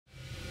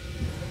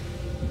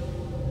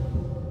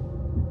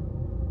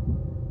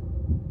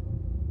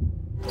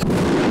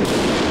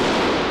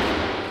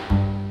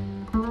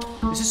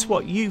this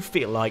what you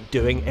feel like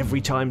doing every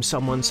time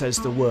someone says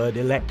the word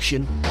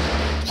election?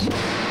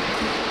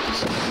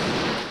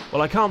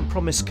 Well, I can't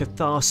promise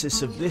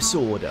catharsis of this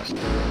order,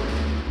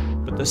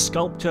 but the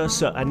sculptor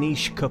Sir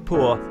Anish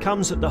Kapoor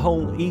comes at the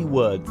whole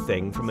E-word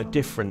thing from a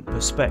different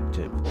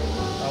perspective.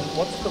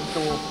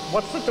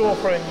 What's the door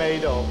frame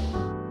made of?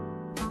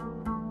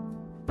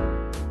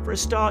 For a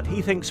start,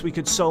 he thinks we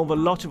could solve a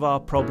lot of our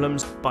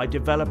problems by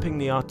developing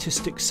the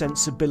artistic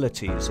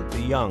sensibilities of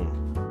the young.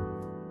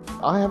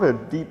 I have a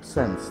deep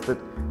sense that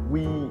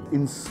we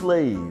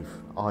enslave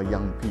our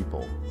young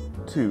people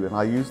too, and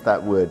I use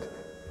that word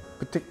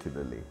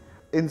particularly.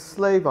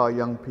 Enslave our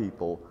young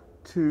people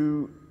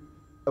to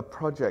a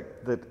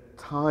project that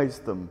ties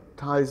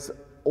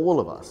all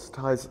of us,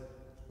 ties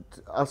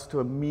us to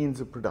a means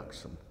of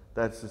production.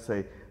 That's to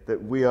say that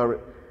we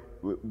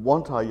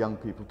want our young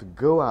people to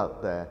go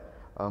out there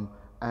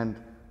and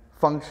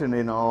function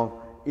in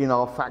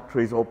our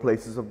factories or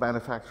places of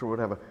manufacture or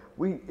whatever.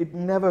 It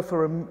never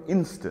for an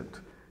instant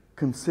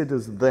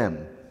considers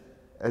them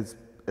as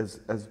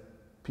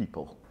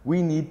people.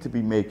 We need to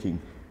be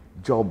making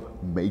job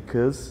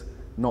makers,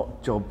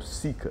 not job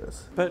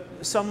seekers. But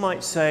some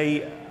might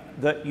say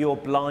that you're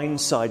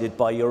blindsided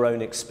by your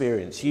own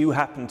experience. You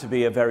happen to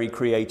be a very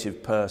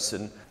creative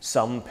person.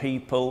 Some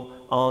people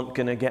aren't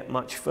going to get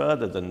much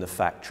further than the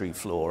factory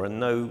floor, and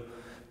no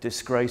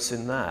disgrace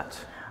in that.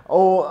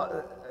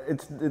 Oh,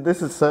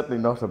 this is certainly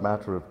not a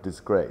matter of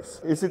disgrace.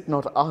 Is it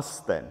not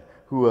us then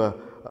who are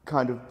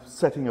kind of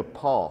setting a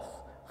path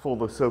for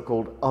the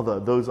so-called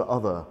those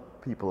other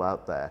people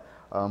out there,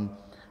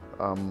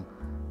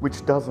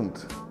 which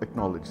doesn't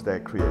acknowledge their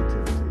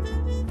creativity?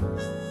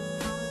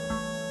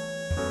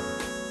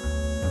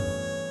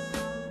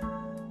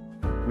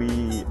 We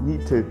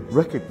need to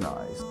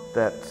recognize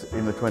that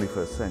in the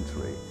 21st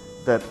century,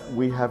 that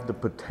we have the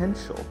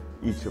potential,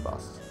 each of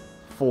us,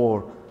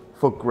 for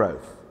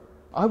growth.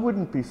 I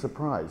wouldn't be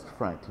surprised,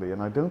 frankly,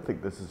 and I don't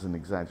think this is an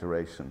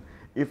exaggeration,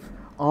 if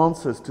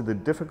answers to the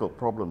difficult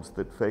problems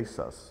that face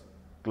us,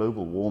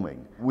 global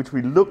warming, which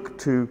we look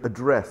to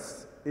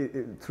address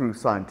through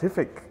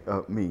scientific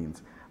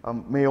means,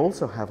 may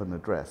also have an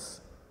address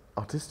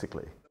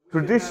artistically.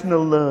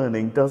 Traditional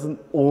learning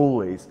doesn't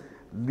always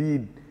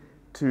lead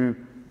to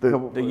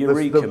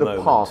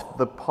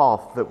the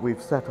path that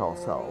we've set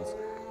ourselves,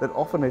 that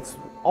often it's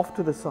off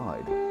to the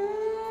side.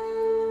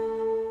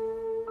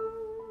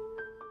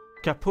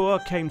 Kapoor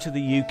came to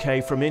the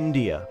UK from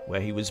India, where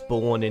he was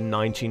born in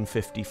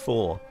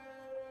 1954.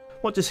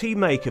 What does he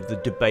make of the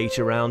debate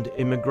around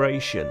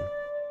immigration?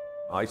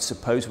 I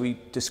suppose we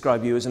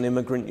describe you as an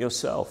immigrant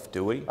yourself,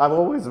 do we? I've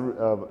always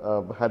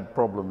had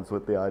problems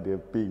with the idea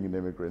of being an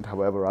immigrant.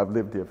 However, I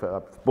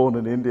was born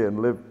in India and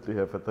lived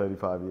here for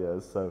 35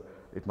 years, so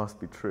it must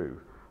be true.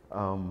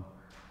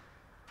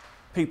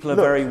 People are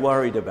very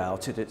worried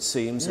about it, it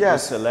seems, at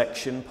this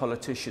election.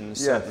 Politicians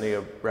certainly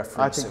are referencing it.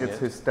 I think it's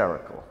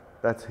hysterical.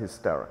 That's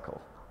hysterical,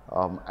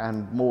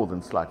 and more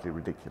than slightly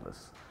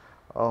ridiculous.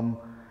 You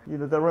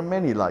know, there are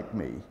many like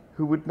me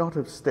who would not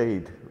have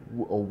stayed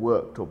or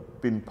worked or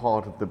been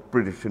part of the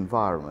British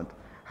environment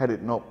had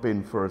it not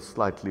been for a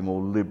slightly more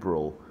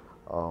liberal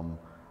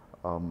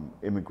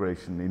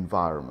immigration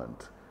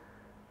environment.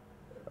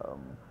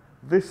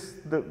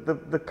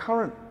 The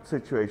current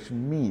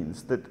situation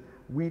means that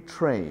we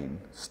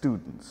train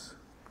students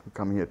who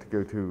come here to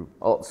go to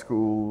art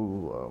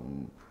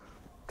school,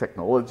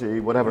 technology,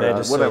 whatever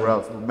else,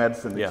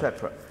 medicine,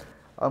 etc.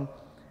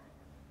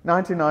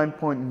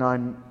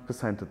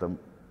 99.9% of them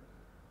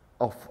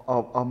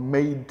are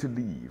made to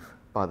leave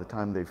by the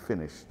time they've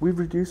finished. We've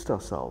reduced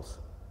ourselves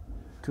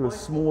to a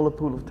smaller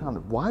pool of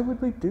talent. Why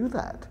would we do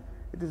that?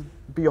 It is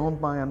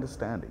beyond my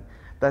understanding.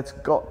 That's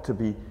got to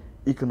be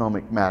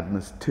economic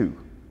madness too.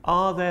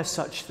 Are there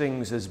such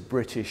things as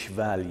British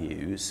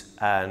values?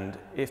 And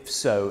if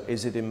so,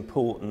 is it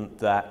important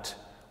that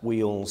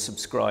we all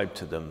subscribe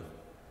to them?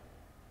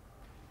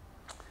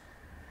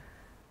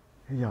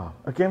 Yeah,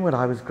 again, when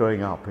I was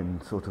growing up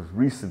in sort of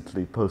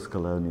recently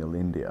post-colonial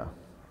India,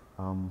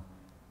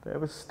 there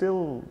was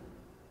still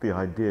the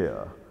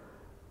idea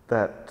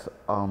that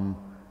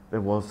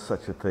there was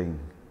such a thing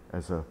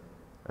as a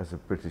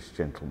British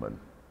gentleman.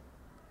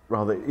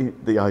 Rather,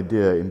 the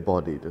idea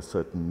embodied a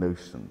certain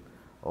notion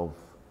of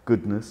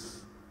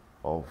goodness,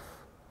 of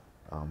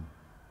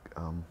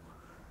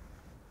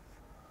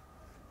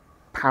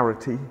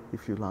parity,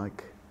 if you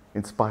like,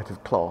 in spite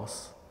of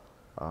class,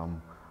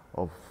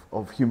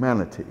 of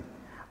humanity.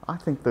 I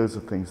think those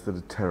are things that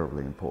are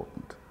terribly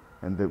important,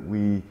 and that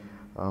we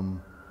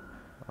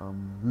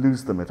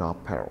lose them at our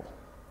peril.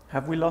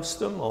 Have we lost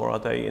them, or are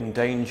they in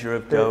danger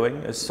of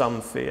going, as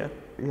some fear?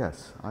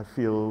 Yes, I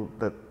feel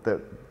that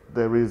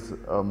there is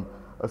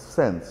a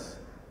sense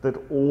that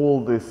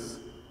all this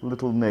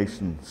little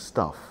nation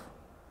stuff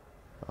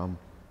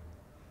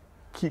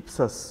keeps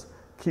us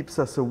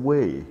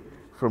away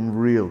from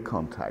real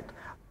contact.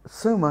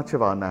 So much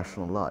of our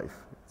national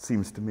life, it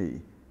seems to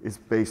me, is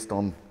based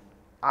on,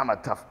 I'm a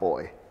tough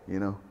boy, you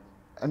know,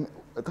 and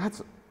that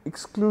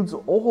excludes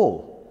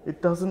all.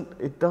 It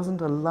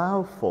doesn't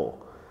allow for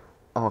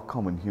our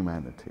common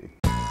humanity.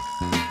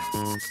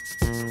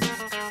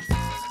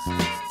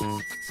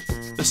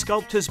 The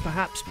sculptor's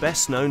perhaps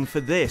best known for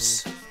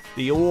this,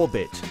 the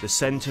orbit, the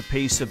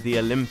centrepiece of the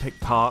Olympic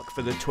Park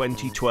for the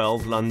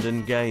 2012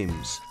 London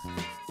Games.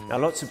 Now,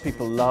 lots of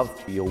people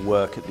loved your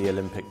work at the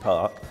Olympic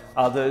Park.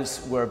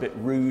 Others were a bit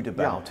rude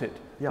about it.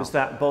 Yeah. Does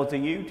that bother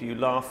you? Do you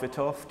laugh it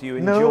off? Do you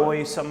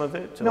enjoy some of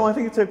it? Or? No, I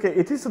think it's okay.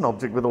 It is an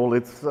object with all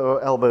its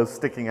elbows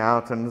sticking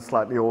out and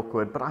slightly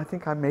awkward, but I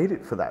think I made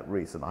it for that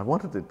reason. I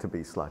wanted it to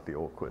be slightly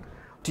awkward.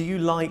 Do you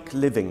like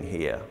living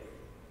here?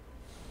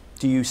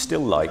 Do you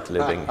still like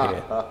living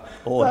here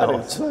or That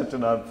not? is such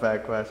an unfair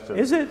question.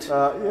 Is it?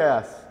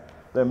 Yes.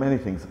 There are many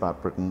things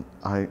about Britain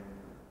I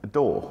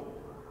adore.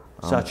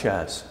 Such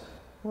as?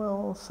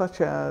 Well, such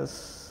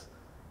as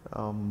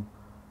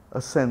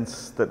a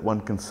sense that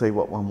one can say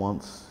what one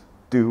wants,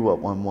 do what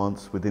one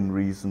wants within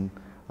reason,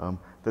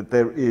 that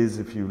there is,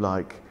 if you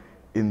like,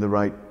 in the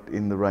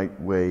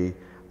right way,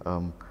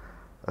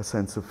 a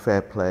sense of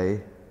fair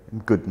play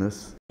and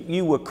goodness.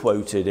 You were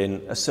quoted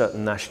in a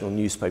certain national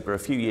newspaper a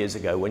few years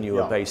ago when you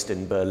were based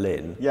in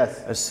Berlin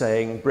as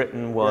saying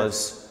Britain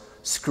was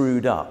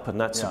screwed up,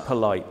 and that's a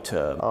polite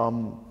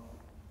term.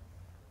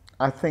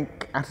 I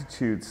think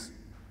attitudes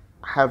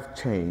have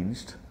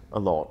changed a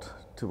lot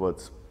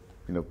towards,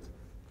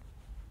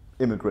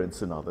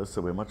 immigrants and others,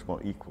 so we're a much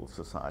more equal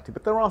society.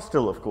 But there are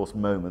still, of course,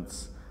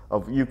 moments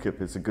of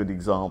UKIP is a good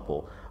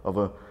example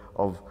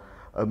of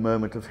a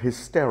moment of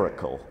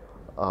hysterical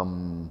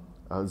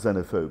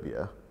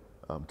xenophobia,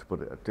 to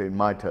put it in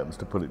my terms,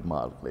 to put it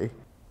mildly.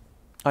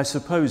 I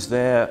suppose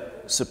their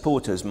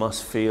supporters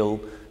must feel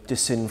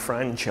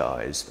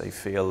disenfranchised. They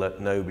feel that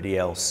nobody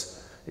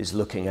else is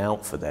looking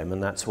out for them,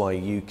 and that's why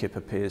UKIP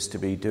appears to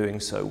be doing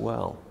so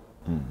well.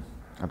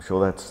 I'm sure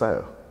that's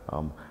so.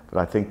 But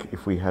I think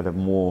if we had a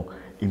more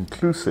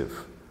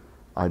inclusive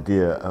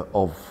idea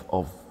of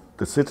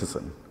the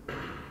citizen,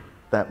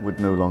 that would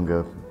no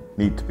longer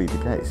need to be the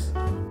case.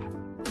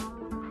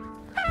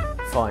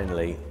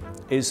 Finally,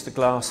 is the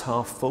glass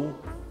half full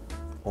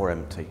or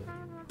empty?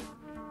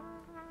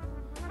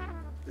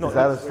 Is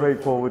that a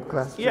straightforward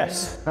question?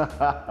 Yes.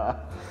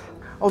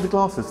 Oh, the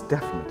glass is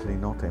definitely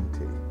not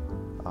empty.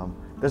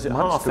 Is it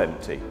half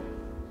empty?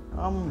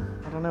 I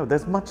don't know.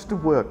 There's much to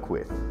work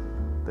with.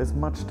 There's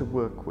much to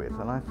work with,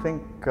 and I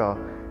think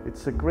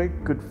it's a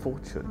great good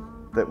fortune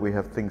that we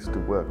have things to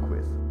work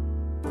with.